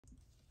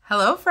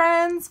Hello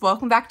friends,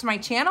 welcome back to my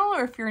channel,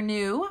 or if you're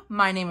new,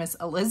 my name is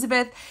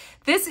Elizabeth.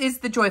 This is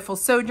The Joyful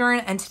Sojourn,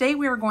 and today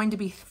we are going to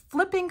be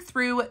flipping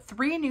through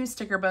 3 new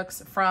sticker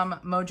books from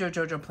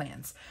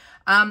MojojojoPlans.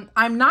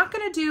 I'm not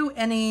going to do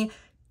any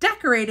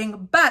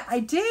decorating, but I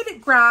did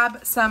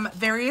grab some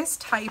various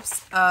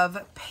types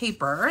of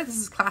paper. This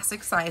is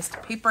classic sized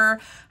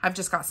paper. I've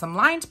just got some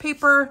lined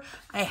paper.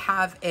 I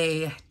have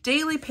a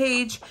daily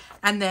page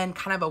and then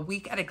kind of a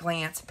week at a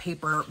glance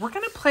paper. We're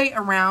going to play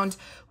around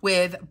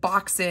with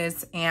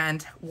boxes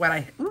and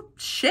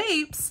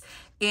shapes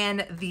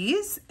in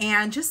these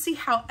and just see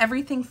how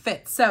everything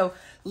fits. So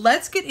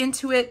let's get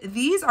into it.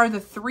 These are the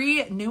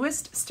 3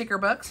 newest sticker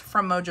books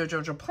from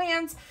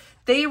MojojojoPlans.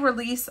 They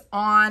release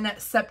on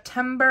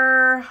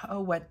September,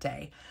 what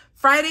day?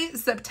 Friday,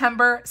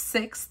 September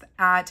 6th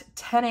at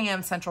 10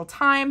 a.m. Central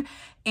Time,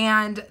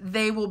 and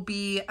they will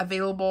be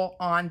available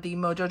on the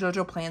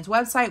MojojojoPlans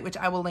website, which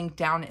I will link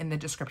down in the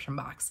description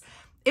box.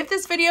 If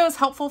this video is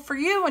helpful for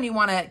you and you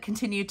want to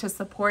continue to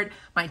support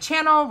my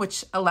channel,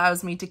 which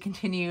allows me to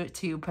continue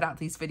to put out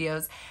these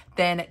videos,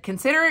 then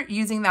consider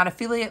using that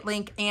affiliate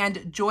link,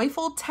 and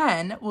Joyful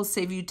 10 will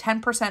save you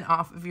 10%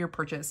 off of your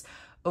purchase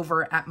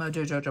over at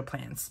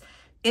MojojojoPlans.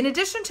 In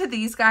addition to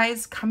these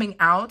guys coming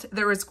out,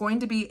 there is going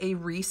to be a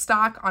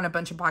restock on a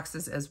bunch of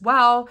boxes as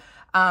well.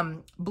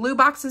 Blue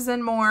boxes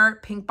and more,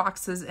 pink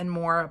boxes and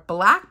more,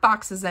 black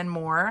boxes and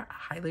more.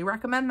 I highly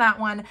recommend that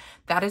one.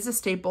 That is a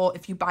staple.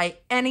 If you buy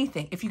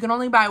anything, if you can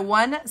only buy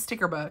 1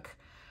 sticker book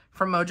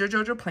from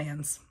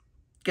MojojojoPlans,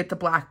 get the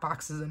black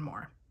boxes and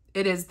more.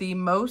 It is the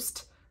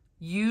most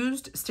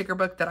used sticker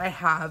book that I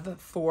have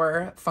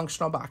for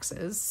functional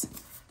boxes.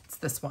 It's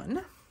this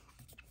one.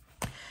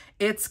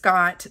 It's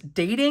got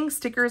dating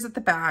stickers at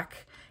the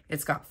back.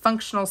 It's got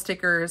functional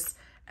stickers,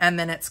 and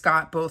then it's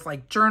got both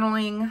like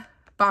journaling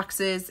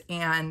boxes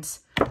and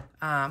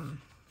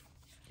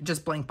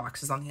just blank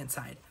boxes on the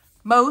inside.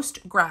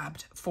 Most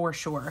grabbed for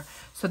sure.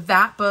 So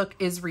that book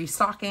is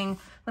restocking.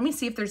 Let me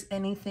see if there's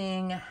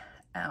anything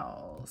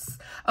else.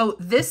 Oh,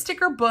 this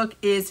sticker book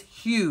is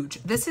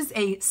huge. This is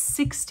a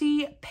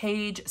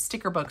 60-page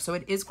sticker book, so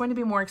it is going to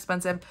be more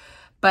expensive,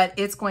 but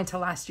it's going to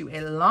last you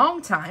a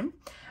long time.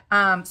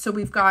 So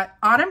we've got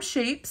autumn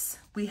shapes,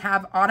 we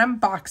have autumn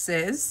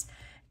boxes,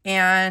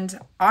 and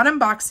autumn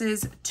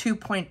boxes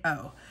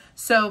 2.0.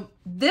 So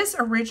this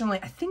originally,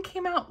 I think,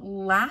 came out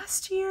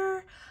last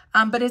year,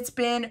 but it's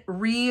been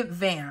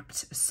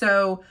revamped.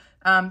 So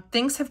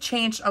things have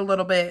changed a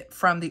little bit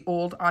from the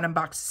old autumn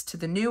boxes to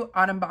the new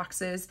autumn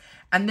boxes.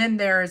 And then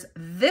there's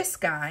this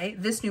guy.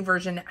 This new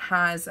version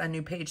has a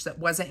new page that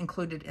wasn't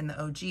included in the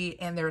OG,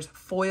 and there's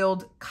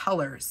foiled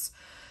colors.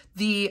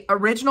 The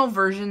original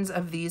versions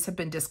of these have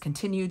been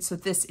discontinued, so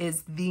this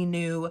is the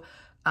new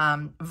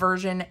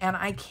version. And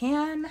I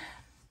can,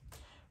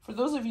 for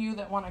those of you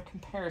that want a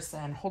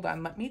comparison, hold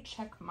on, let me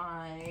check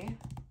my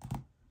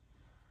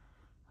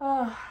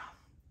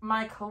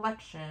my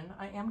collection.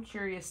 I am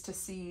curious to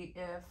see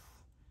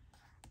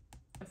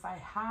if I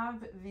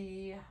have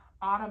the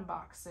autumn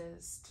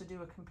boxes to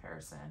do a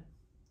comparison.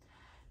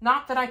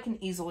 Not that I can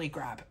easily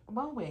grab.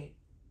 Well, wait,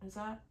 is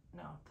that?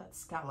 No, that's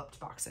scalloped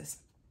boxes.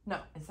 No,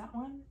 is that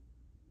one?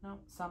 No,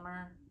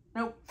 summer.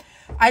 Nope.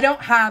 I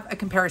don't have a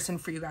comparison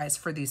for you guys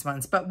for these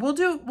ones, but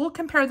we'll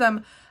compare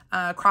them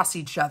across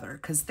each other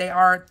because they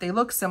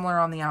look similar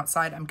on the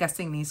outside. I'm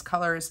guessing these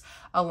colors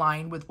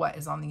align with what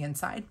is on the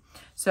inside.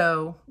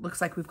 So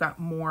looks like we've got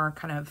more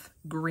kind of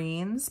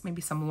greens,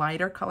 maybe some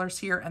lighter colors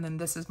here, and then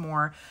this is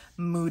more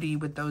moody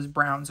with those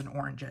browns and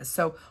oranges.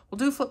 So we'll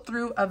do a flip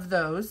through of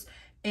those,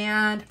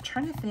 and I'm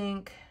trying to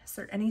think, is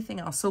there anything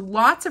else? So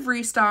lots of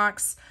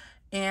restocks.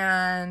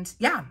 And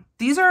yeah,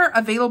 these are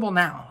available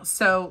now.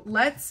 So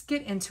let's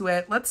get into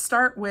it. Let's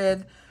start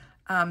with,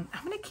 I'm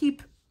going to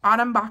keep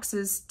Autumn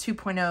Boxes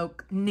 2.0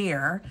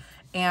 near,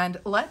 and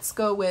let's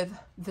go with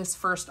this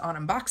first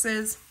Autumn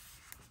Boxes.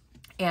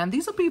 And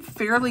these will be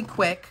fairly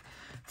quick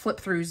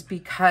flip throughs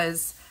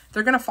because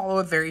they're going to follow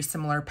a very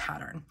similar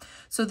pattern.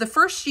 So the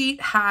first sheet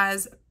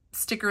has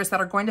stickers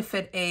that are going to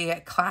fit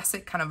a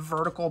classic kind of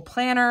vertical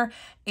planner.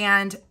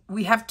 And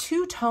we have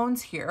 2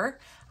 tones here.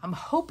 I'm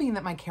hoping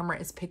that my camera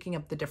is picking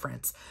up the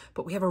difference,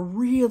 but we have a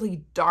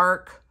really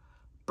dark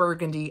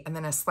burgundy and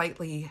then a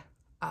slightly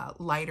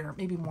lighter,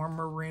 maybe more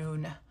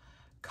maroon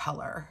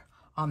color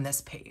on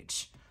this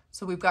page.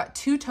 So we've got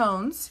 2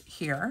 tones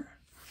here.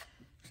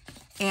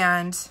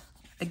 And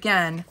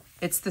again,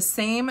 it's the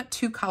same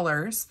 2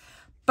 colors,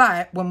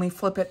 but when we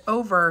flip it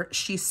over,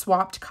 she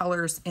swapped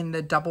colors in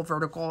the double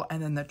vertical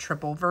and then the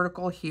triple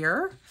vertical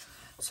here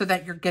so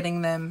that you're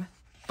getting them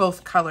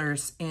both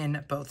colors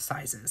in both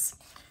sizes.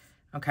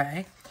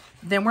 Okay,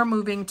 then we're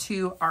moving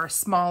to our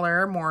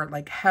smaller, more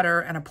like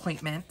header and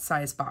appointment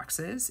size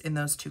boxes in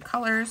those 2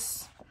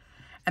 colors.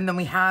 And then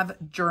we have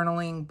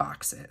journaling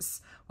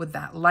boxes with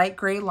that light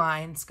gray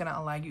line. It's going to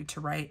allow you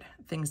to write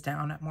things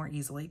down more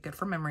easily. Good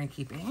for memory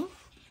keeping.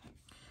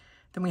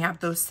 Then we have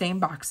those same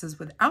boxes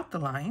without the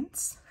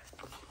lines.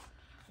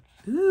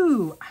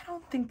 Ooh, I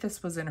don't think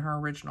this was in her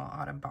original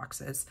autumn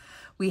boxes.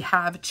 We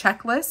have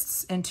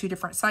checklists in 2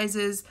 different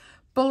sizes,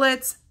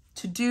 bullets,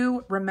 to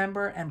do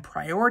remember and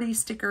priority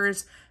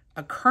stickers,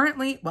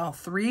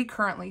 three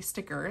currently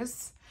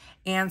stickers,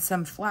 and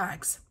some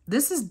flags.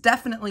 This is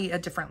definitely a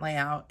different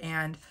layout,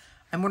 and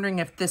I'm wondering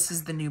if this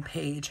is the new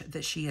page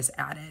that she has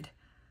added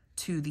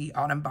to the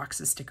Autumn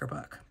Boxes sticker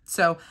book.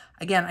 So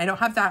again, I don't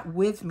have that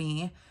with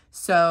me.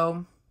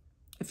 So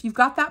if you've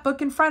got that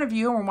book in front of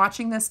you and we're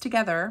watching this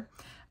together,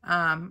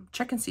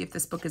 check and see if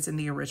this book is in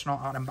the original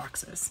Autumn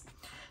Boxes.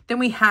 Then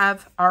we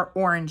have our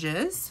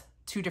oranges,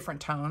 2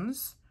 different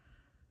tones.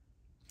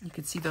 You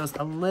can see those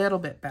a little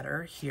bit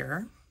better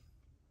here.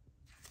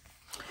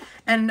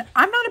 And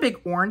I'm not a big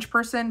orange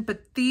person,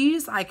 but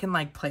these I can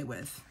like play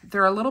with.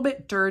 They're a little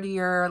bit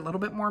dirtier, a little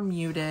bit more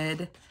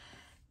muted,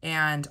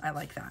 and I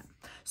like that.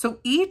 So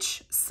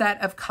each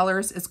set of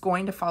colors is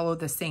going to follow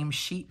the same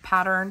sheet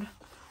pattern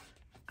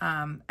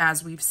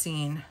as we've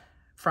seen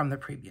from the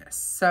previous.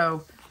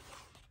 So,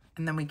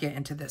 and then we get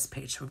into this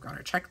page. So we've got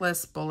our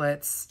checklist,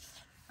 bullets,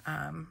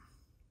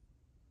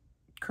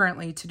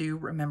 currently to do,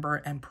 remember,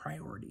 and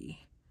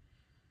priority.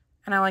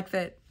 And I like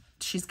that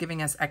she's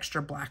giving us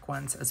extra black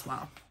ones as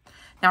well.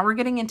 Now we're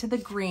getting into the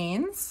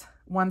greens.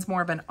 One's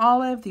more of an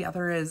olive. The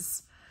other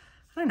is,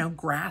 I don't know,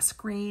 grass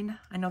green.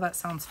 I know that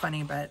sounds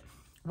funny, but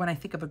when I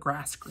think of a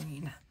grass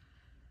green,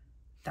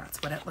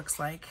 that's what it looks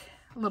like.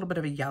 A little bit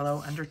of a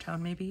yellow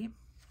undertone maybe.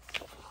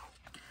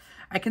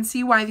 I can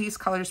see why these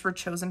colors were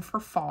chosen for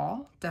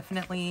fall.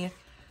 Definitely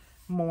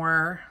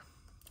more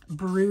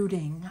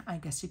brooding, I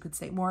guess you could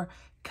say, more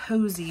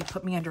cozy,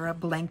 put me under a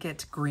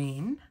blanket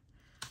green.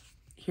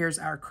 Here's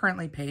our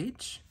currently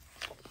page.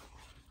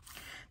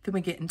 Then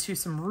we get into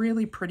some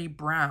really pretty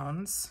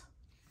browns.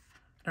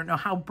 I don't know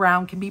how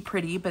brown can be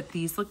pretty, but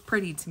these look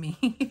pretty to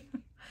me.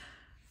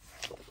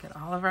 Get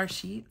all of our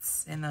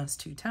sheets in those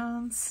 2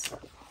 tones.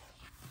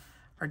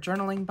 Our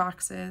journaling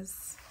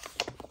boxes.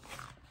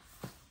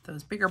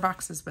 Those bigger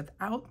boxes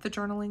without the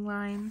journaling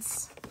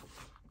lines.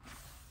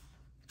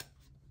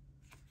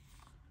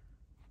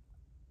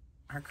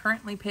 Our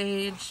currently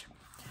page.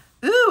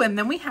 Ooh, and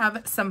then we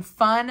have some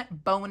fun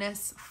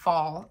bonus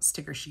fall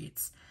sticker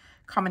sheets.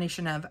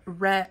 Combination of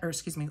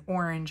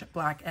orange,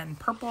 black, and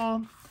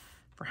purple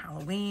for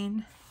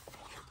Halloween.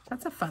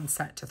 That's a fun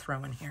set to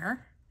throw in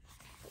here.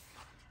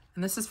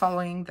 And this is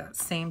following that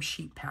same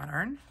sheet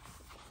pattern.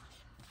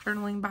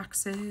 Journaling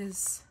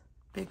boxes,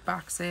 big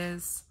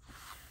boxes,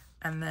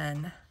 and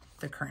then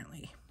the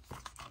currently.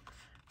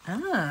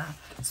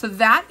 So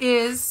that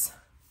is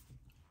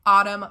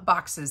Autumn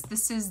Boxes.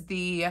 This is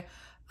the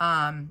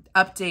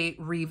update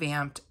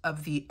revamped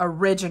of the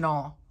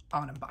original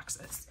Autumn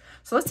Boxes.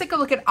 So let's take a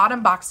look at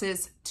Autumn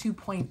Boxes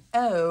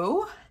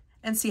 2.0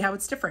 and see how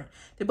it's different.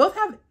 They both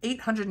have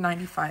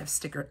 895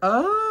 stickers.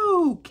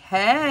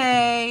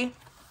 Okay.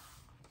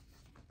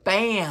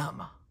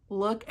 Bam.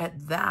 Look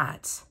at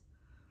that.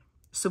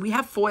 So we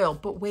have foil,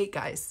 but wait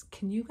guys,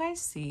 can you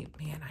guys see?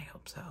 Man, I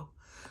hope so.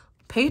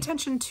 Pay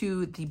attention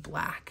to the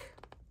black.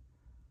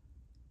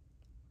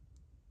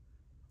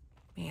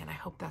 Man, I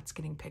hope that's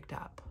getting picked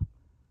up.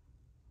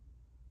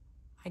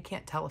 I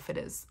can't tell if it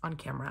is on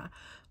camera,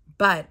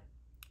 but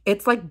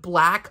it's like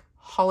black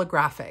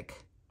holographic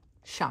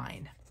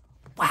shine.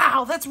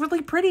 Wow, that's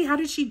really pretty. How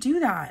did she do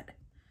that?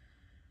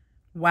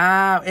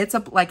 Wow, it's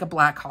like a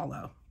black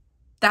hollow.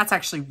 That's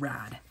actually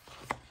rad.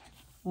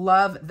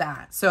 Love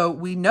that. So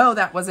we know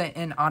that wasn't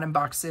in Autumn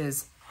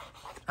Boxes,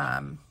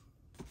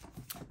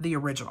 the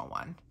original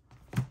one.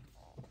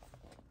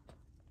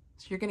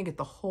 So you're going to get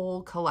the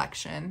whole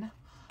collection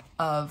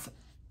of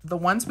the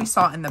ones we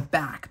saw in the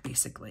back,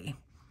 basically,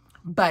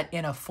 but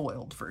in a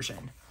foiled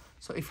version.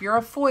 So if you're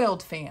a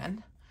foiled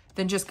fan,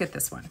 then just get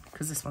this one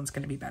because this one's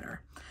going to be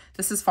better.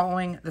 This is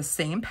following the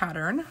same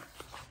pattern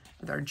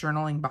with our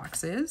journaling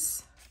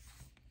boxes.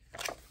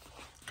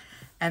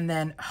 And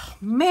then, oh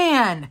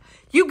man,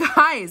 you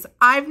guys,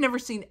 I've never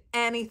seen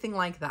anything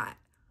like that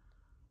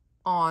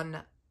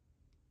on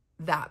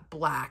that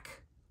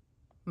black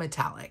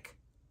metallic.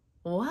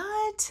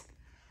 What?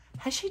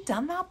 Has she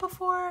done that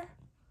before?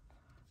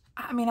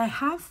 I mean, I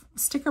have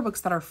sticker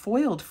books that are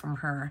foiled from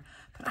her,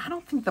 but I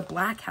don't think the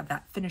black had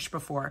that finish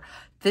before.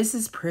 This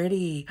is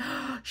pretty.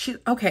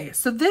 Okay,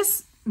 so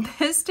this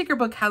sticker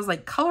book has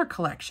like color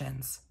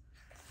collections.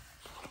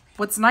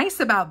 What's nice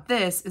about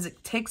this is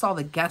it takes all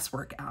the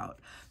guesswork out.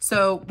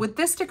 So with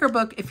this sticker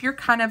book, if you're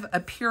kind of a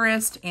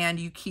purist and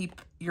you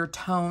keep your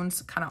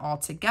tones kind of all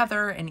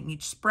together in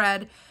each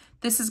spread,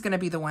 this is going to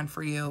be the one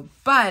for you.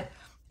 But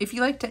if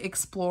you like to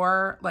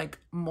explore like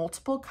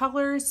multiple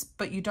colors,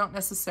 but you don't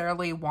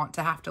necessarily want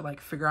to have to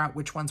like figure out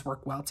which ones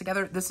work well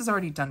together, this is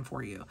already done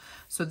for you.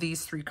 So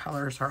these 3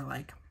 colors are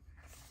like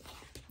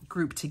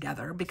grouped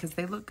together because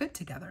they look good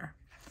together.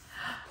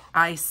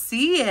 I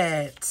see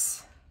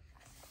it.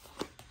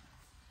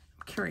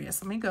 I'm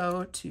curious. Let me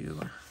go to,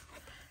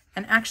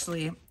 and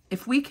actually,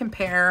 if we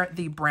compare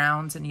the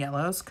browns and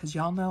yellows, because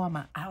y'all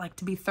know I like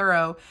to be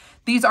thorough,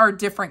 these are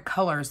different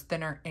colors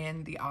than are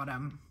in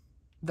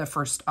the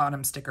first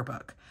Autumn sticker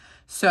book.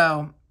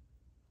 So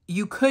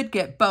you could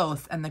get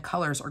both and the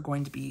colors are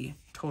going to be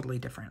totally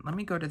different. Let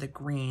me go to the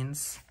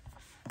greens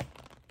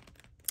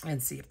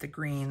and see if the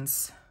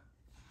greens,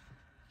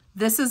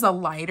 this is a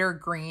lighter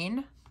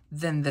green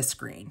than this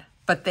green,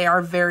 but they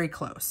are very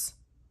close.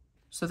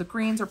 So the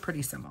greens are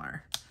pretty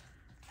similar.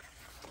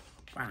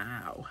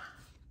 Wow.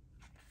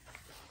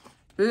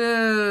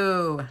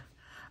 Ooh.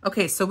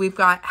 Okay, so we've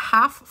got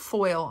half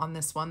foil on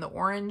this one. The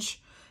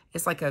orange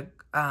is like a,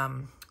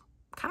 kind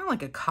of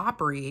like a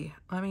coppery,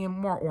 I mean,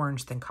 more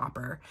orange than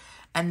copper.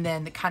 And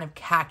then the kind of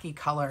khaki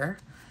color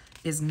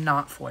is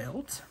not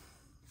foiled.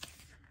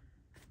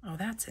 Oh,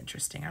 that's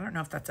interesting. I don't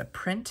know if that's a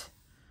print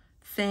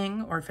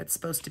thing or if it's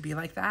supposed to be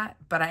like that,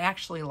 but I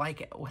actually like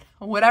it.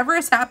 Whatever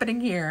is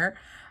happening here,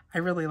 I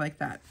really like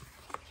that.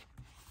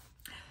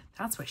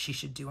 That's what she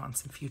should do on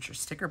some future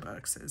sticker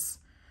books, is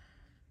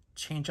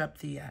change up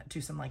the,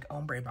 do some like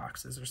ombre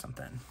boxes or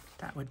something.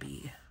 That would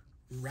be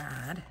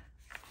rad.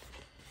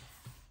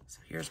 So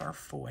here's our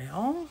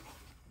foil.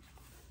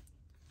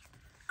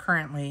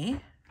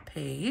 Currently,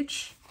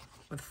 page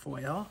with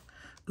foil.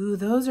 Ooh,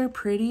 those are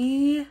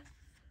pretty.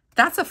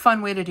 That's a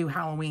fun way to do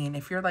Halloween.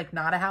 If you're like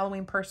not a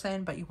Halloween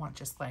person, but you want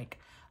just like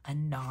a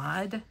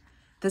nod,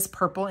 this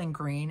purple and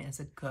green is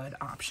a good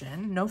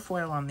option. No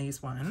foil on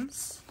these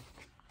ones.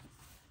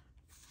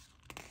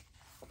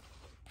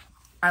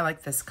 I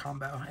like this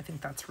combo. I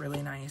think that's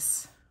really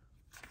nice.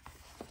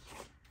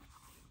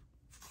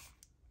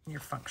 Your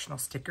functional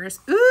stickers.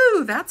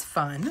 Ooh, that's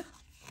fun.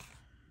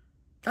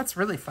 That's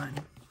really fun.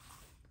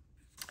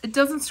 It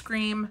doesn't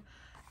scream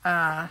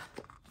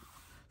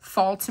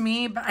fall to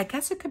me, but I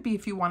guess it could be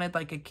if you wanted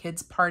like a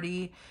kids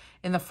party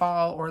in the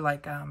fall, or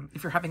like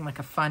if you're having like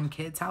a fun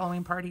kids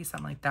Halloween party,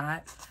 something like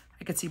that.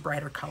 I could see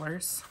brighter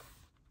colors.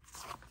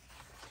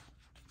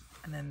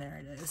 And then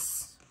there it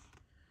is.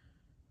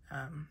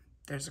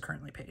 There's a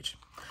currently page.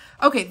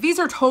 Okay, these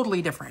are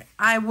totally different.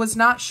 I was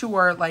not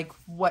sure like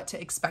what to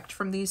expect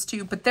from these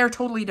two, but they're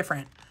totally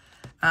different.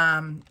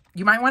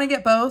 You might want to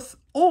get both,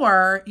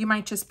 or you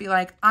might just be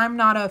like, I'm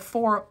not a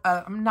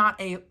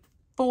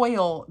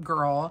foil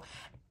girl,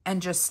 and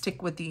just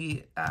stick with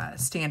the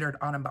standard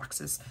autumn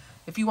boxes.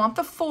 If you want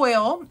the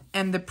foil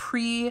and the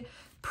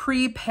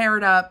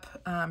pre-paired up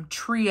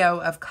trio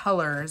of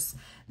colors,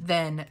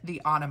 then the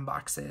autumn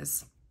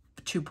boxes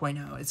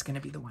 2.0 is going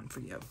to be the one for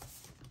you.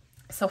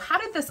 So how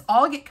did this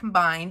all get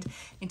combined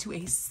into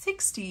a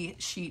 60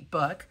 sheet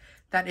book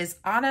that is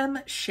autumn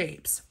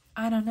shapes?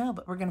 I don't know,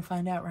 but we're going to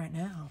find out right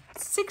now.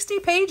 60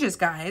 pages,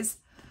 guys.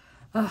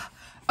 Ugh.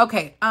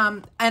 Okay,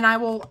 and I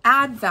will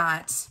add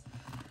that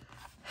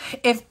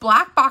if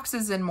Black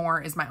Boxes and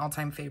More is my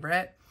all-time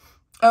favorite,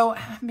 oh,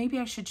 maybe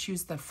I should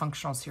choose the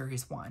Functional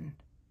Series 1.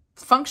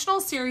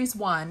 Functional Series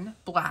 1,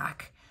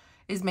 Black,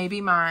 is maybe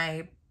in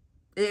my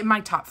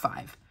top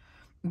 5.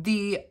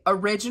 The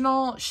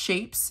original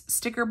Shapes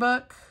sticker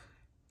book,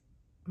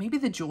 maybe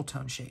the Jewel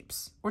Tone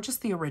Shapes, or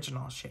just the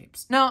original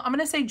Shapes. No, I'm going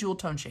to say Jewel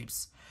Tone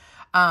Shapes.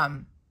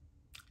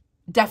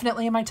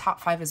 Definitely in my top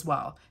 5 as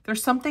well.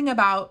 There's something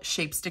about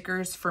shape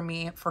stickers for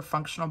me for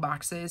functional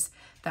boxes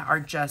that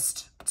are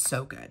just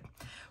so good.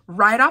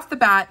 Right off the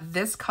bat,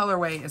 this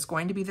colorway is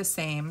going to be the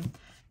same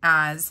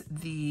as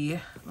the,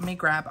 let me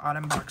grab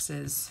autumn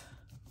boxes,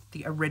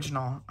 the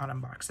original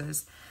autumn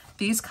boxes.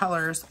 These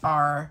colors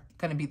are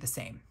going to be the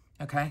same.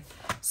 Okay,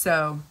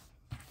 so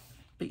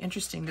be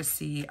interesting to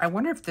see. I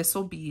wonder if this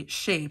will be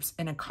shapes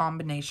in a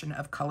combination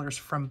of colors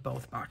from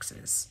both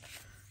boxes.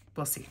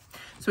 We'll see.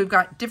 So we've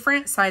got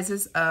different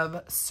sizes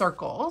of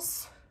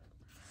circles.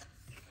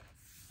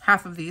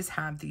 Half of these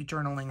have the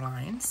journaling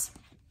lines.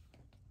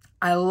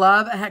 I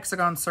love a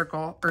hexagon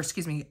circle, or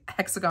excuse me,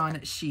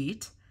 hexagon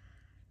sheet.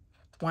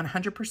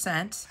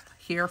 100%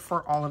 here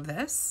for all of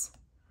this.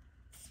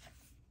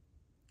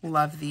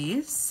 Love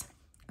these.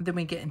 Then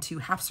we get into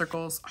half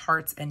circles,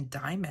 hearts, and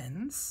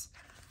diamonds,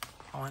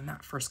 all in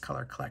that first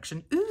color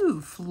collection.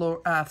 Ooh,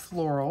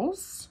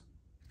 florals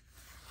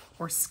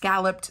or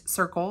scalloped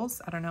circles.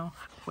 I don't know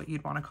what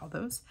you'd want to call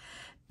those.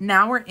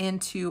 Now we're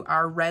into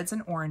our reds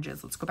and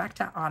oranges. Let's go back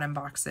to autumn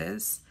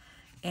boxes.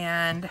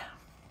 And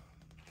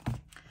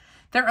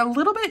they're a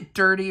little bit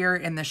dirtier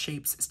in the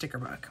Shapes sticker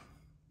book.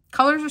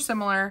 Colors are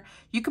similar.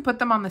 You could put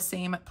them on the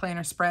same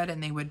planner spread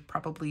and they would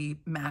probably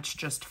match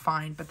just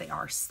fine, but they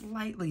are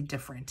slightly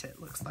different,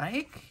 it looks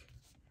like.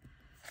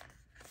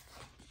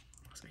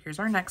 So here's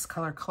our next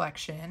color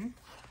collection.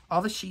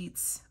 All the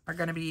sheets are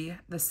going to be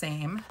the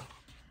same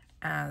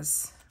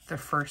as the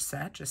first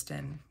set, just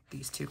in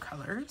these two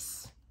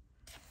colors.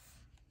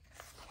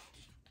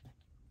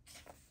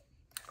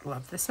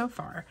 Love this so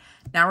far.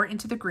 Now we're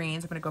into the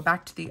greens. I'm going to go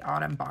back to the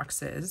autumn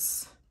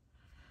boxes.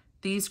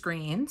 These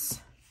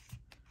greens,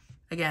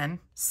 again,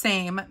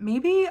 same,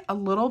 maybe a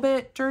little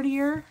bit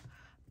dirtier,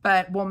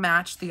 but will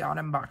match the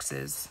autumn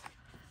boxes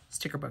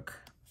sticker book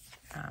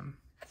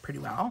pretty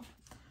well.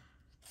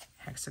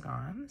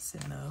 Hexagons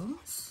in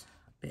those,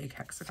 big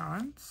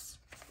hexagons.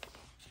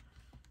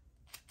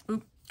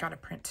 Oop, got a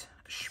print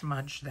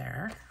smudge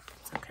there.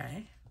 It's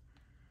okay.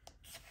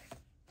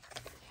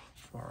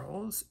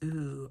 Florals.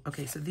 Ooh,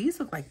 okay, so these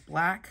look like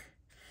black.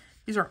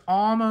 These are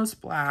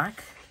almost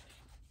black.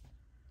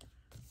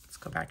 Let's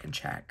go back and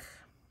check.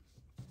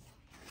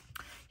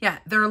 Yeah,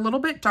 they're a little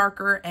bit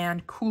darker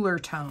and cooler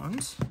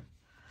toned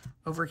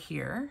over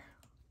here.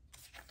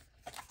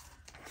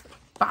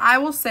 But I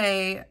will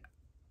say,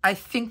 I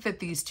think that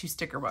these two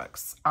sticker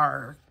books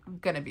are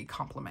going to be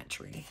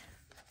complementary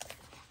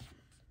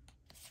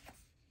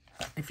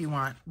if you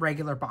want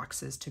regular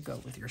boxes to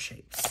go with your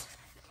shapes.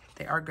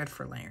 They are good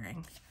for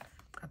layering.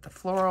 Got the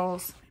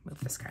florals. Move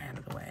this guy out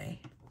of the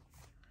way.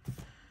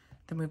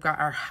 Then we've got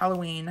our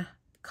Halloween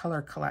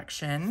color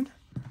collection.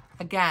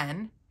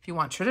 Again, if you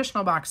want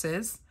traditional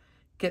boxes,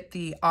 get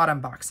the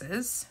autumn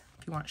boxes.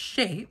 If you want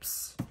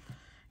shapes,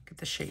 get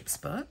the shapes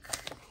book.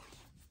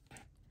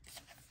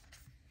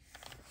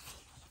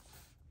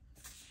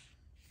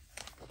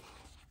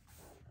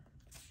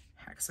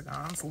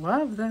 Hexagons,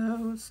 love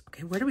those.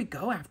 Okay, where do we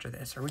go after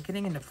this? Are we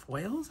getting into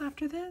foils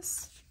after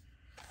this?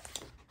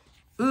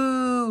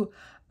 Ooh,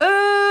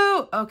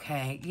 ooh,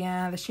 okay.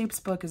 Yeah, the shapes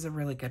book is a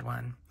really good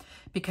one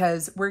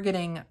because we're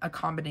getting a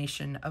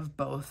combination of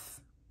both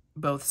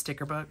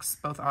sticker books,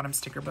 both autumn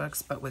sticker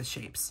books, but with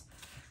shapes.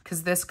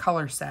 Because this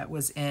color set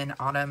was in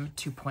Autumn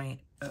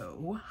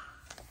 2.0.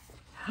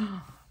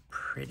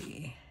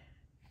 Pretty.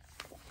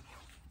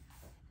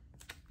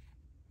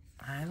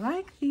 I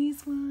like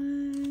these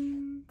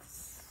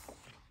ones.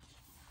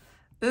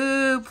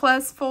 Ooh,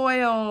 plus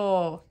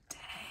foil.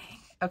 Dang.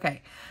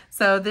 Okay,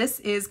 so this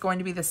is going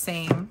to be the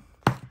same,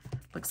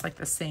 looks like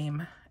the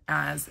same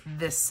as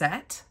this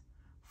set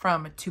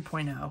from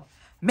 2.0.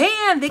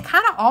 Man, they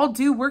kind of all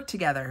do work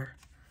together.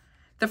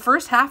 The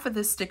first half of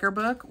this sticker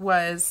book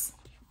was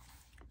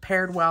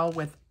paired well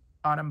with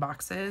autumn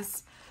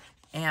boxes.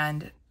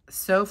 And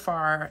so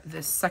far,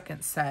 this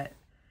second set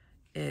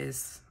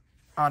is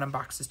autumn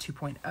boxes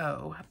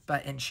 2.0,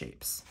 but in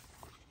shapes.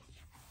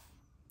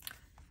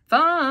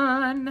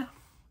 Fun.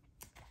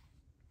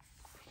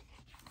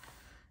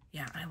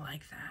 Yeah, I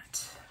like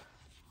that.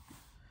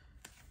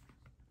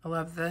 I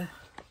love the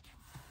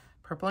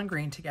purple and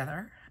green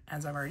together,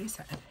 as I've already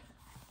said.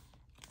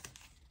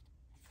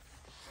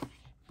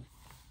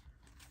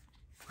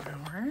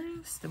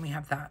 Flowers. Then we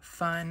have that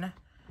fun,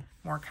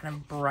 more kind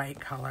of bright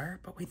color.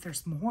 But wait,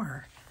 there's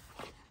more.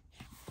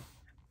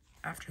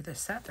 After this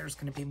set, there's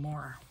going to be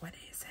more. What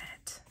is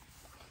it?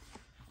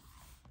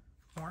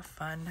 More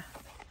fun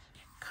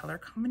color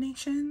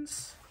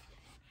combinations.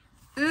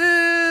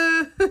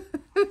 Ooh,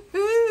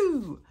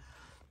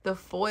 the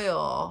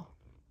foil.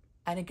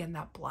 And again,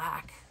 that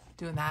black,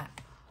 doing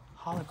that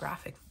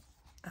holographic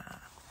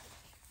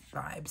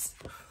vibes.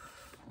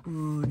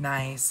 Ooh,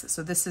 nice.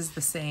 So this is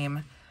the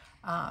same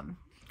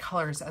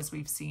colors as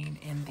we've seen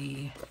in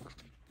the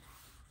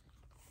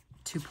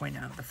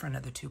 2.0, the front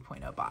of the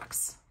 2.0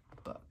 box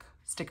book,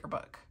 sticker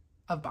book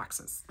of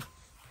boxes.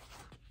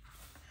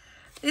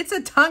 It's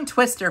a tongue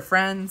twister,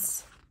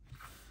 friends.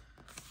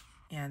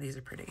 Yeah, these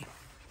are pretty.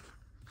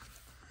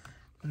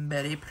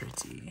 Very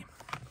pretty.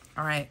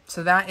 All right,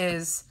 so that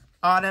is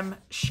autumn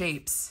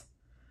shapes.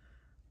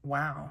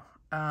 Wow.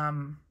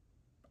 I'm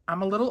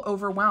a little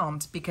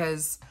overwhelmed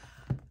because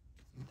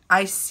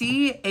I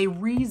see a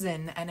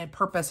reason and a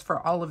purpose for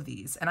all of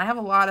these. And I have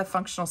a lot of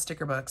functional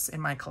sticker books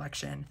in my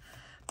collection,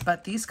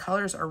 but these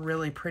colors are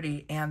really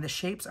pretty and the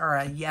shapes are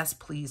a yes,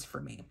 please for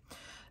me.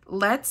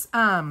 Let's,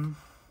 man,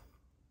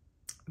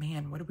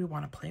 what do we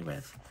want to play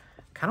with?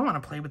 Kind of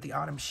want to play with the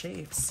autumn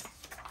shapes.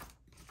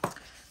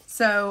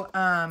 So,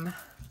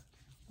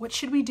 what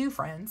should we do,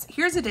 friends?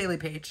 Here's a daily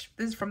page.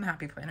 This is from the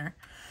Happy Planner.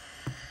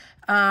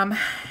 And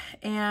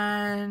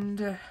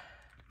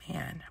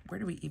man, where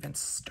do we even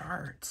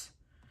start?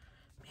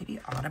 Maybe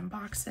autumn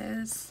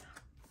boxes.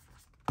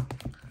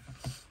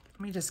 Let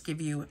me give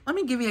you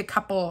a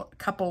couple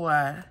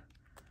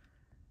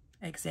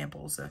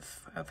examples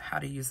of how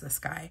to use this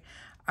guy.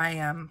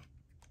 I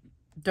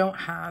don't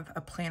have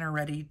a planner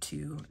ready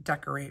to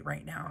decorate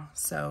right now,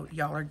 so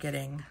y'all are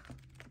getting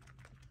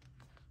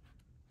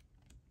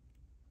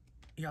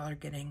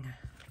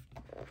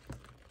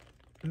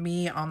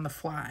me on the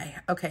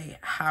fly. Okay,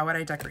 how would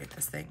I decorate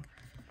this thing?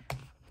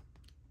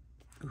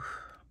 Ooh,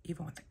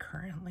 even with the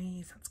current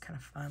leaves, that's kind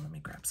of fun. Let me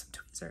grab some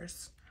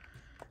tweezers.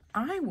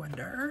 I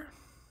wonder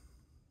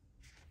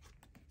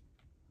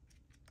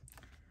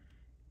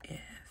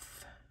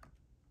if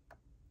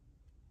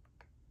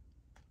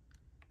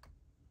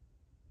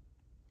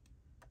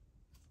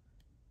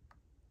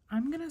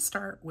I'm gonna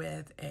start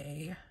with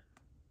a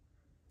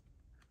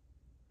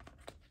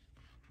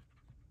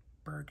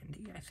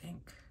burgundy, I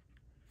think.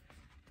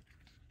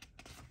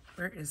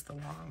 Where is the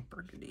long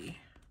burgundy?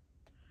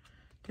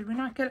 Did we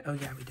not get it? Oh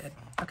yeah, we did.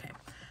 Okay,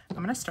 I'm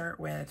gonna start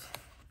with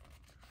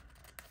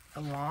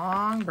a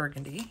long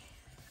burgundy.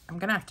 I'm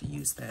gonna have to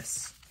use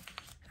this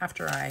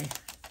after I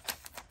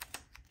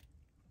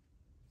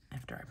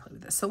play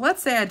with this. So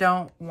let's say I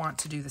don't want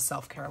to do the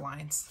self-care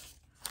lines.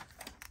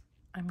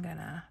 I'm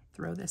gonna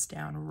throw this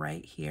down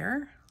right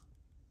here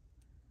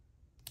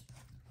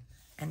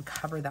and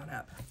cover that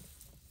up.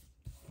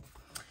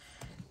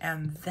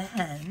 And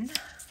then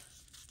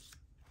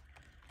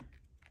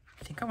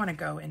I think I want to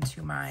go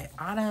into my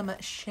autumn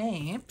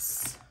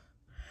shapes.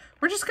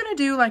 We're just going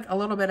to do like a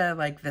little bit of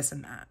like this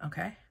and that,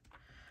 okay?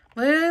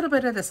 little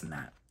bit of this and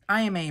that.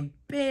 I am a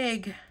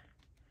big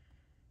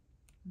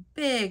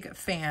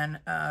fan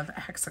of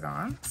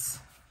hexagons.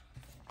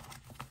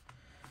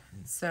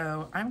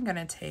 So I'm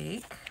gonna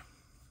take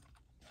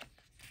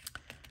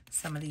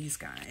some of these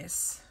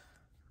guys.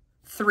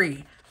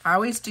 3. I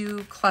always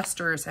do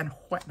clusters and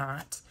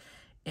whatnot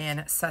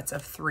in sets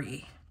of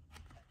 3.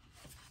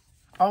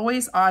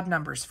 Always odd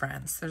numbers,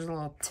 friends. There's a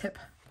little tip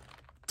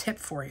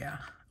for you.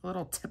 A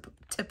little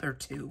tip or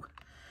two.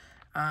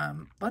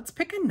 Let's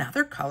pick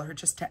another color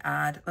just to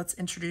add. Let's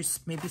introduce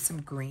maybe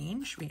some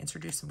green. Should we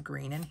introduce some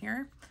green in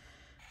here?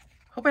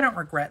 Hope I don't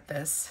regret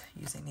this,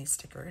 using these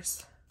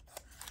stickers.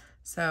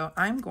 So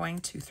I'm going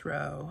to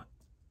throw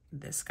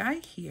this guy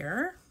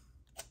here.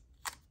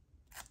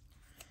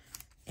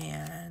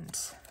 And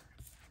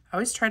I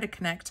always try to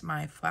connect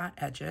my flat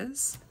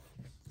edges.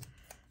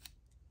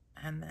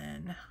 And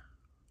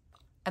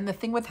the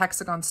thing with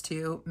hexagons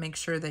too, make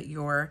sure that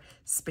your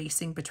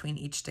spacing between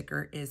each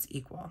sticker is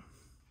equal.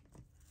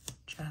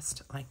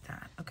 Just like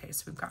that. Okay,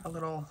 so we've got a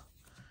little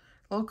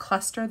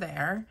cluster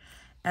there.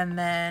 And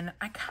then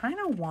I kind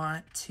of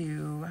want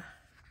to,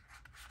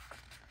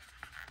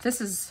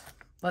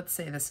 let's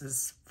say this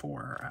is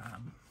for,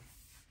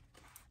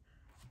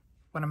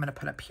 what I'm going to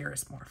put up here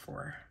is more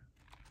for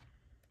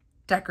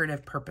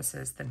decorative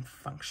purposes than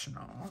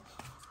functional.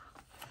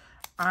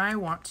 I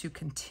want to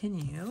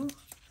continue.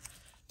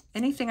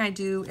 Anything I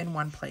do in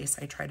one place,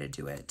 I try to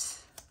do it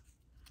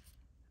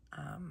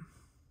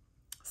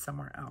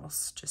somewhere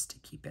else just to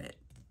keep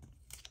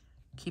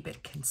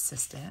it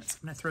consistent. So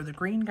I'm going to throw the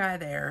green guy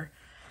there.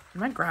 I'm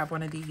going to grab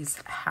one of these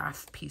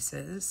half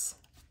pieces.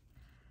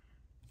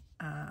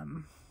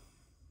 And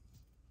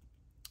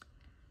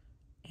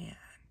where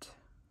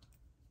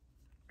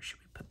should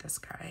we put this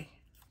guy?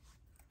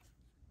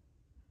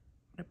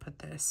 I'm going to put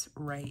this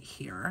right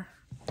here.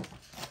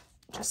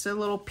 Just a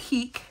little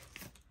peek,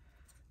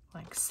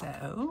 like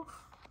so.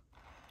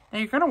 Now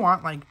you're going to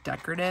want like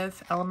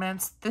decorative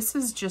elements. This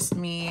is just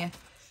me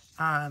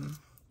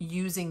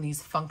using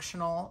these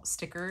functional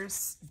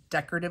stickers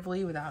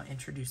decoratively without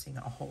introducing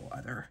a whole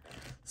other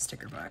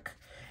sticker book.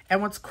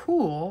 And what's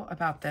cool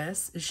about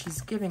this is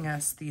she's giving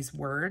us these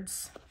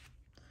words.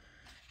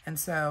 And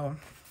so,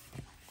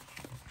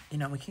 you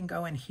know, we can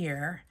go in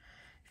here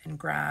and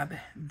grab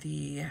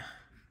the,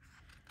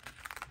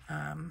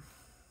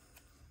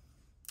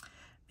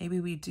 maybe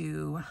we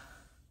do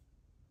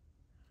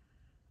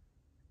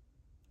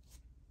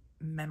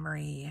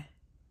memory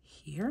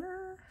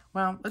here.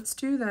 Well, let's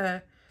do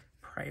the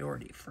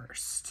priority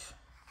first.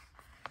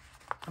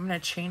 I'm going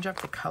to change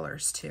up the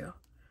colors too.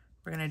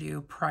 We're going to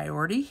do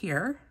priority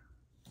here.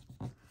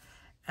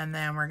 And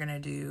then we're going to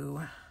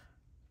do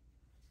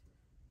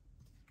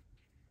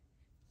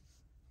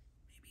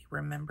maybe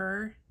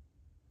remember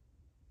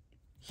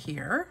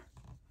here.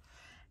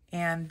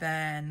 And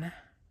then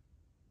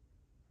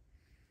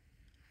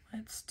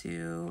let's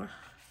do,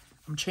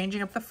 I'm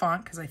changing up the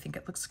font because I think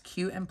it looks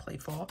cute and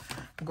playful.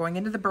 I'm going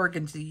into the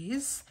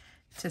burgundies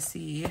to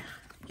see,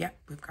 yep,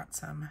 we've got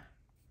some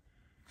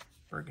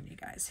burgundy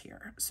guys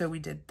here. So we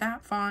did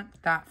that font,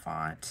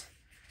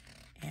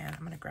 and I'm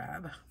going to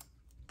grab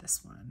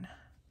this one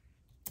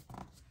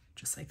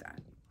just like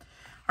that.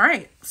 All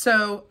right.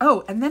 So,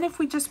 oh, and then if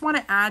we just want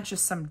to add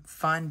just some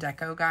fun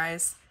deco,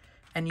 guys,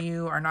 and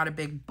you are not a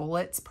big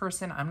bullets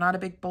person, I'm not a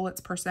big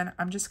bullets person,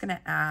 I'm just going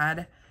to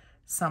add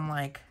some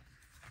like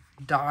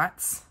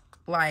dots,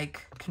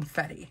 like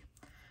confetti.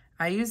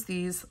 I use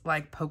these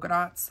like polka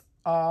dots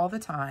all the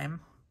time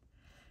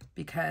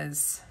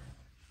because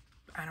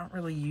I don't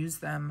really use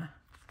them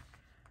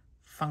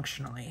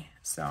functionally.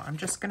 So I'm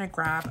just going to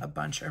grab a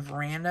bunch of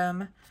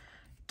random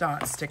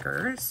dot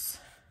stickers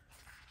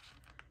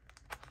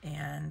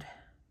and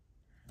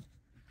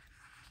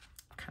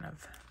kind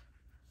of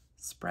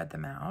spread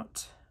them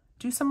out.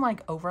 Do some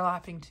like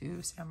overlapping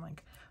too. See, I'm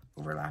like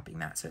overlapping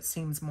that so it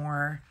seems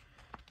more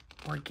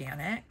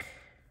organic.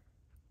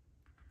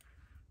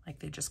 Like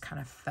they just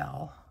kind of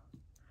fell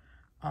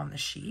on the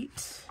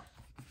sheet.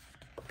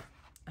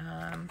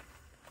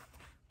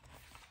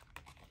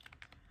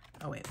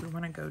 Oh wait, we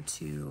want to go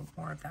to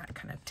more of that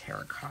kind of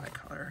terracotta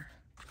color.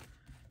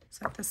 Is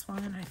that this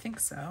one? I think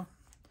so.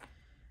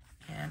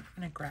 And I'm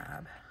going to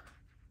grab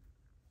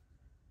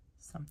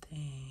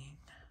something.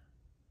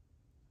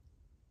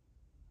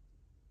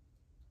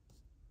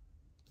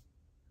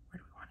 Where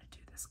do we want to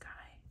do this guy?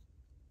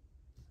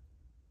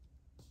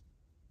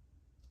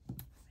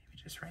 Maybe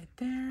just right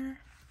there.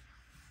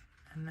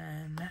 And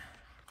then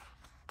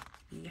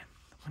maybe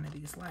one of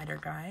these lighter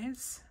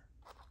guys.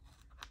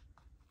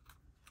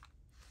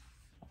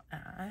 We'll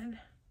add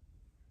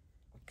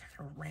kind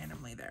of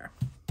randomly there.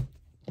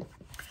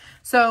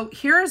 So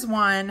here's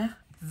one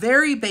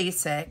very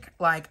basic,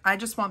 like I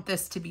just want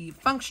this to be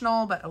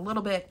functional, but a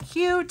little bit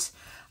cute.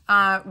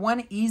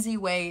 One easy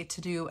way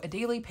to do a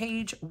daily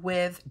page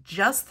with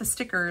just the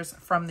stickers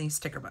from these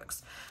sticker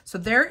books. So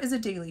there is a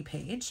daily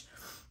page.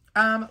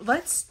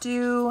 Let's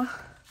do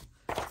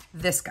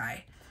this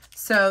guy.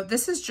 So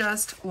this is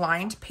just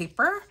lined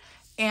paper.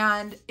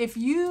 And if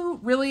you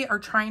really are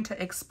trying to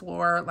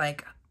explore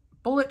like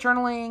bullet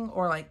journaling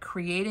or like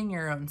creating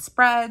your own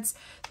spreads,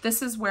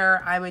 this is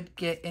where I would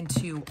get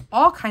into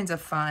all kinds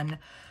of fun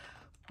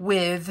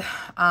with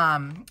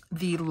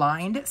the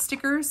lined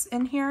stickers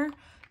in here.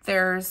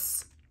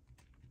 There's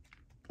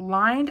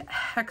lined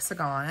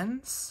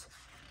hexagons,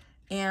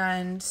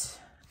 and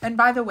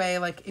by the way,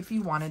 like if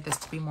you wanted this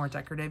to be more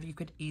decorative, you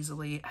could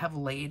easily have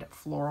laid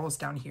florals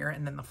down here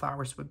and then the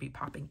flowers would be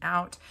popping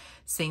out.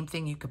 Same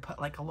thing, you could put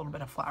like a little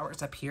bit of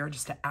flowers up here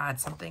just to add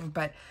something.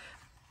 But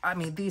I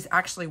mean, these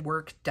actually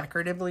work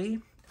decoratively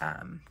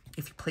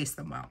if you place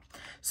them well.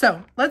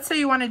 So let's say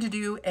you wanted to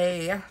do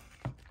a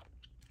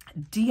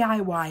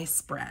DIY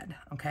spread,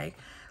 okay?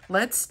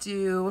 Let's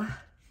do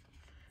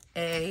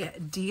a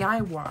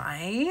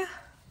DIY,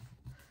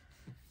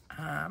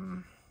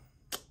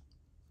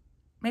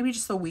 maybe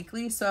just a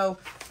weekly. So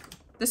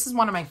this is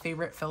one of my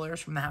favorite fillers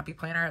from the Happy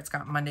Planner. It's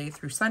got Monday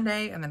through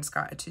Sunday, and then it's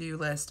got a to-do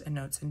list and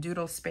notes and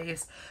doodle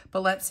space.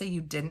 But let's say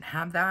you didn't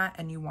have that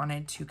and you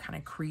wanted to kind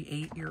of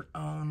create your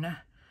own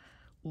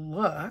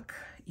look.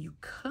 You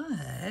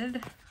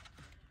could,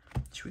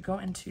 should we go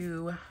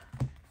into,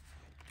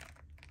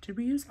 did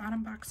we use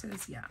autumn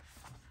boxes? Yeah.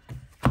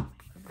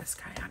 Move this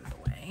guy out of the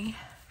way.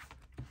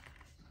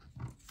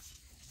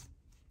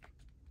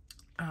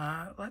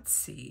 Let's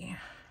see.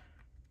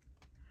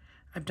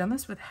 I've done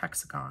this with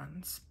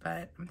hexagons,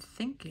 but I'm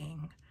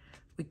thinking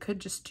we could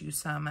just do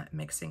some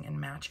mixing and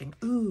matching.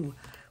 Ooh,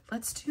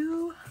 let's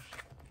do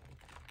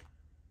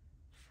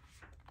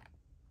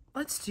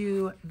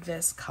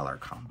this color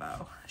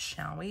combo,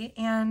 shall we?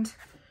 And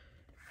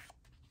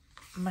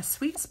my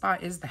sweet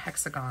spot is the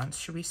hexagons.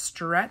 Should we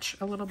stretch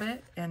a little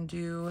bit and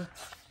do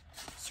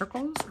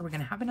circles? Are we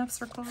gonna have enough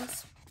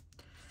circles?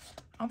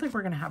 I don't think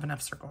we're gonna have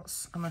enough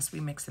circles unless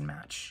we mix and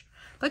match.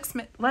 Let's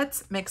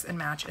mix and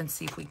match and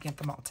see if we can get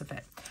them all to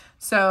fit.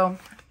 So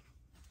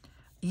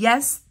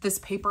yes, this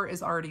paper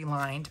is already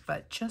lined,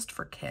 but just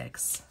for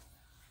kicks,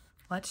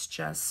 let's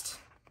just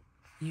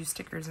use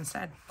stickers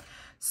instead.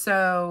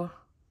 So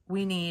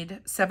we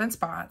need 7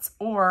 spots,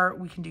 or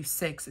we can do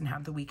 6 and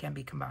have the weekend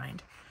be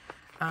combined.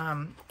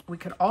 We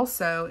could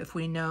also, if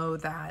we know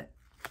that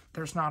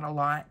there's not a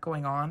lot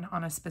going on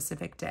a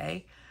specific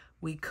day,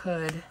 we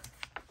could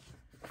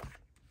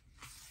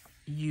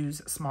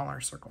use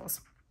smaller circles.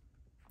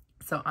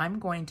 So I'm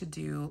going to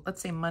do,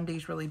 let's say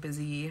Monday's really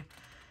busy.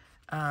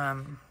 Do I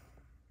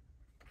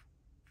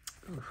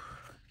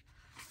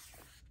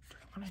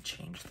want to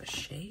change the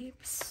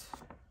shapes?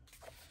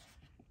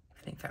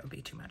 I think that would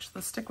be too much.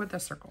 Let's stick with the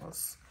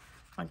circles.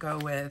 I'll go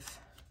with,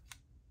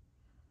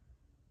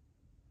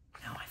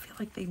 no, I feel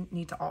like they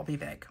need to all be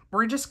big.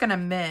 We're just going to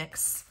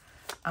mix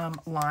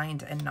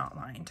lined and not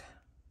lined.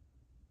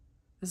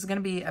 This is going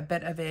to be a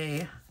bit of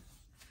a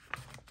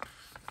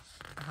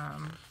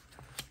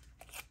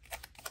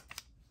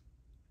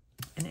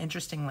an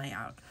interesting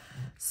layout.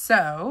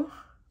 So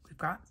we've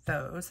got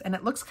those, and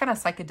it looks kind of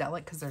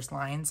psychedelic because there's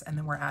lines, and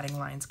then we're adding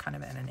lines kind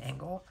of at an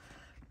angle.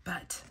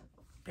 But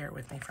bear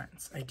with me,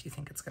 friends. I do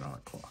think it's going to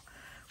look cool.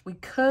 We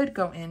could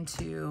go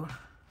into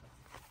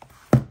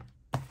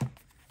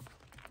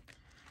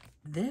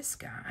this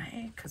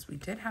guy because we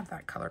did have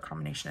that color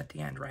combination at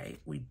the end, right?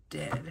 We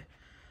did.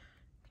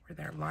 Were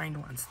there lined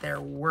ones? There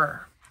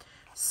were.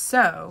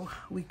 So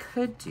we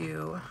could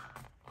do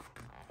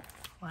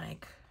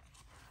like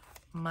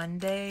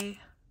Monday,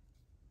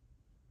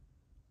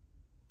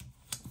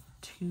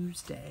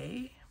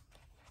 Tuesday,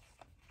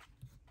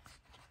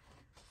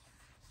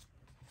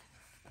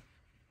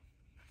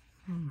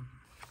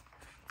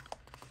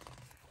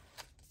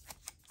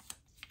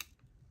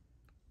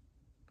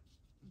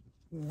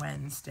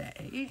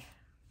 Wednesday.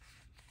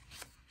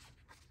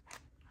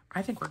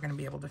 I think we're going to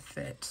be able to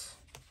fit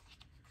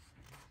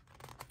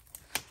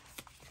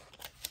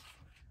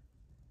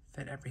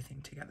everything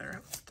together.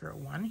 Let's throw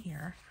one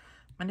here.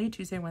 Monday,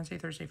 Tuesday, Wednesday,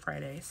 Thursday,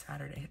 Friday,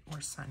 Saturday, or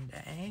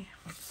Sunday.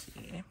 Let's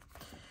see.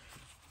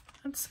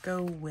 Let's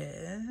go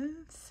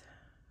with,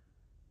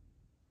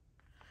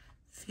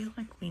 feel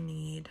like we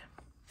need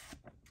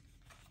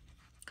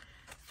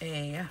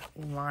a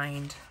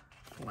lined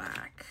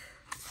black.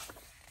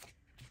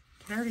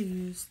 Did I already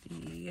use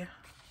the,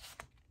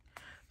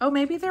 oh,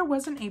 maybe there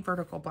wasn't a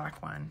vertical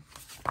black one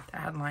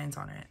that had lines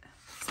on it.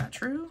 Is that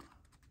true?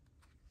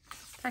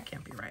 That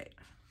can't be right.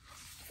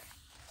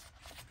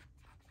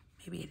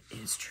 Maybe it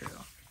is true.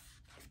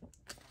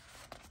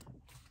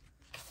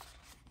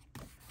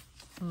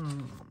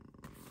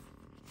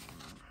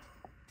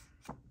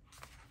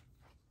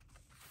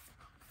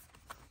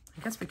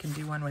 I guess we can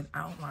do one with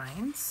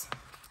outlines.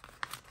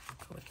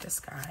 Go with this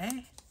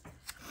guy.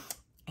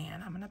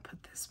 And I'm gonna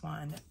put this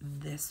one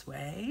this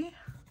way.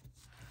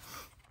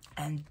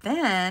 And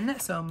then,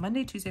 so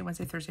Monday, Tuesday,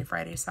 Wednesday, Thursday,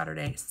 Friday,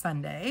 Saturday,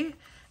 Sunday.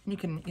 And you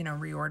can, you know,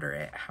 reorder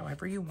it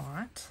however you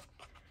want.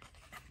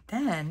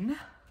 And then,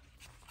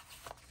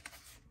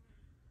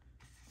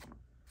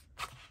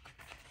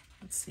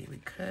 let's see, we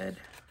could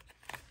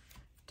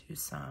do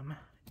some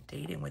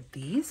dating with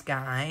these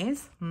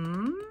guys.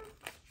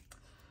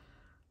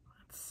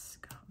 Let's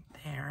go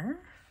there.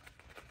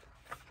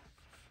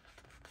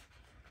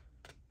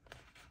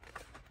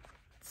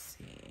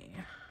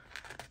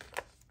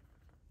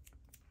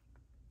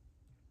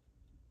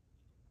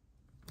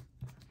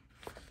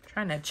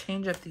 Trying to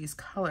change up these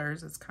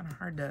colors. It's kind of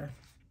hard to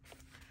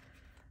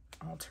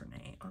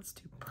alternate. Let's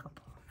do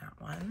purple on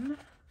that one.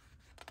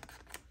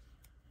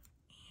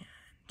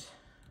 And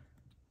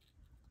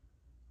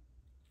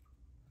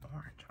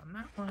orange on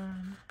that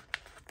one.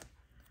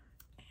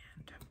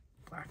 And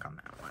black on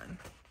that one.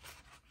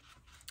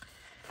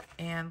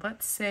 And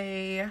let's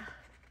say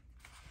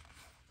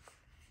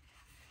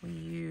we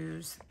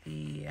use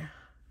the,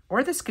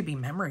 or this could be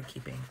memory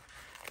keeping.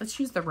 Let's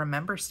use the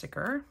remember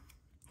sticker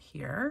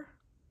here.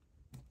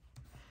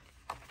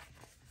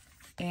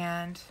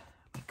 And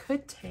we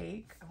could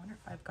take, I wonder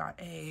if I've got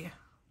a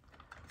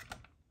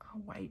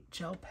white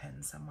gel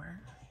pen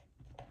somewhere.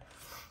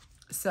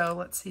 So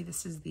let's see,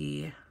 this is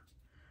the,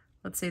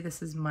 let's say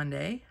this is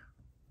Monday.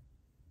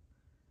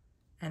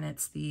 And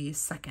it's the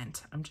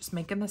 2nd. I'm just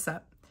making this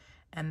up.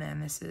 And then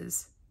this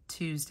is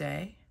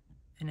Tuesday.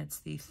 And it's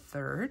the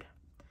 3rd.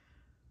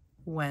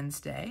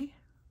 Wednesday.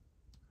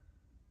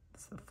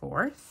 It's the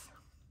 4th.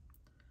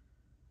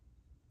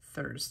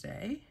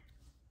 Thursday.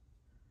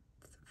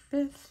 It's the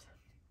 5th.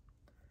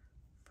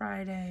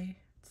 Friday,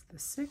 it's the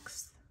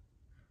 6th.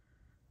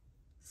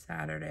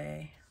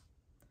 Saturday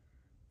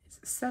is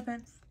the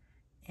 7th,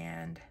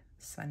 and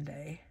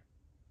Sunday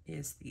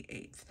is the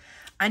 8th.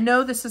 I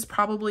know this is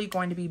probably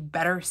going to be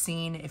better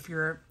seen if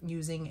you're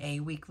using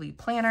a weekly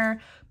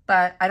planner,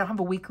 but I don't have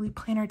a weekly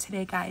planner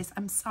today, guys.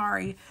 I'm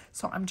sorry.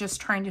 So I'm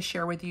just trying to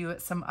share with you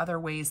some other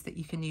ways that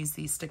you can use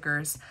these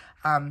stickers,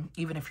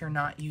 even if you're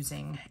not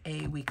using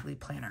a weekly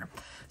planner.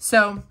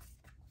 So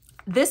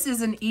this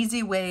is an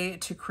easy way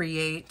to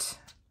create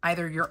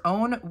either your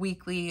own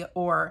weekly,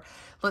 or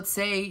let's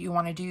say you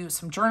want to do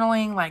some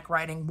journaling, like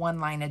writing 1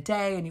 line a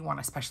day and you want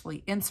to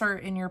specially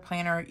insert in your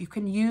planner. You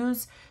can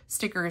use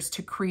stickers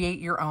to create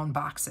your own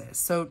boxes.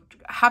 So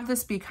have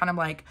this be kind of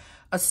like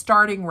a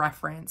starting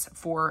reference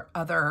for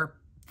other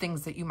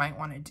things that you might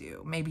want to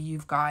do. Maybe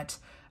you've got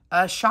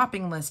a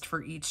shopping list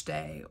for each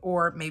day,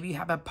 or maybe you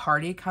have a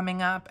party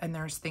coming up and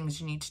there's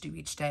things you need to do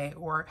each day,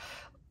 or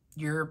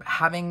you're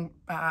having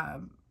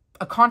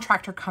a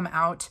contractor come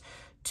out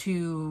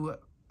to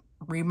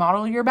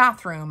remodel your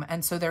bathroom.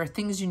 And so there are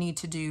things you need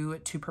to do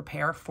to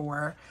prepare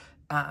for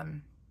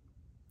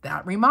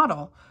that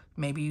remodel.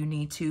 Maybe you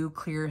need to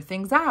clear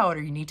things out,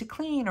 or you need to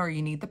clean, or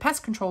you need the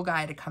pest control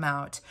guy to come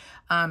out.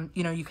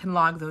 You know, you can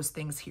log those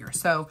things here.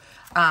 So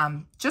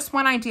just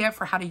one idea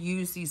for how to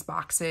use these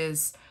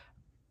boxes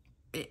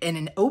in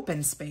an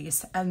open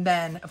space. And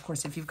then of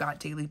course, if you've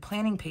got daily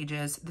planning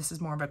pages, this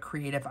is more of a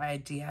creative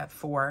idea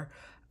for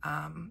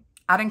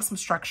adding some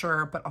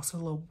structure, but also a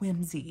little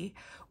whimsy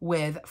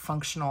with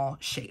functional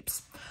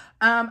shapes.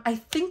 I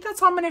think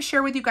that's all I'm going to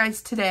share with you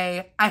guys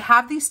today. I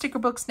have these sticker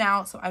books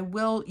now, so I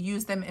will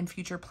use them in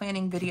future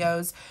planning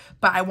videos,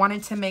 but I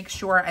wanted to make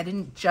sure I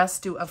didn't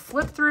just do a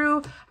flip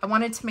through. I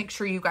wanted to make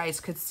sure you guys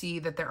could see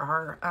that there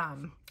are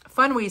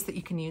fun ways that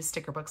you can use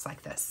sticker books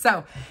like this.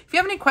 So if you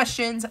have any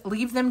questions,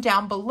 leave them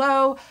down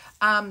below.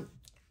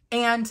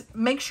 And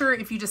make sure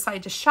if you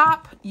decide to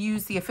shop,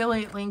 use the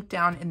affiliate link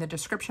down in the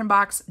description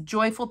box.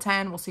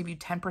 Joyful10 will save you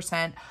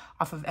 10%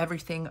 off of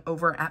everything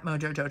over at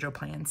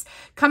MojojojoPlans.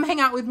 Come hang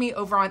out with me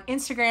over on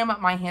Instagram.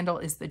 My handle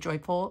is The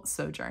Joyful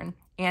Sojourn.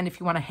 And if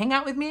you want to hang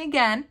out with me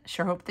again,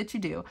 sure hope that you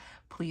do,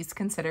 please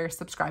consider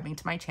subscribing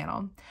to my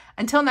channel.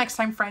 Until next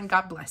time, friend,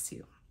 God bless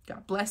you.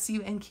 God bless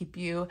you and keep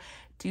you.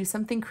 Do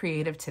something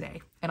creative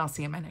today, and I'll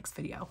see you in my next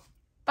video.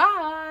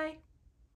 Bye.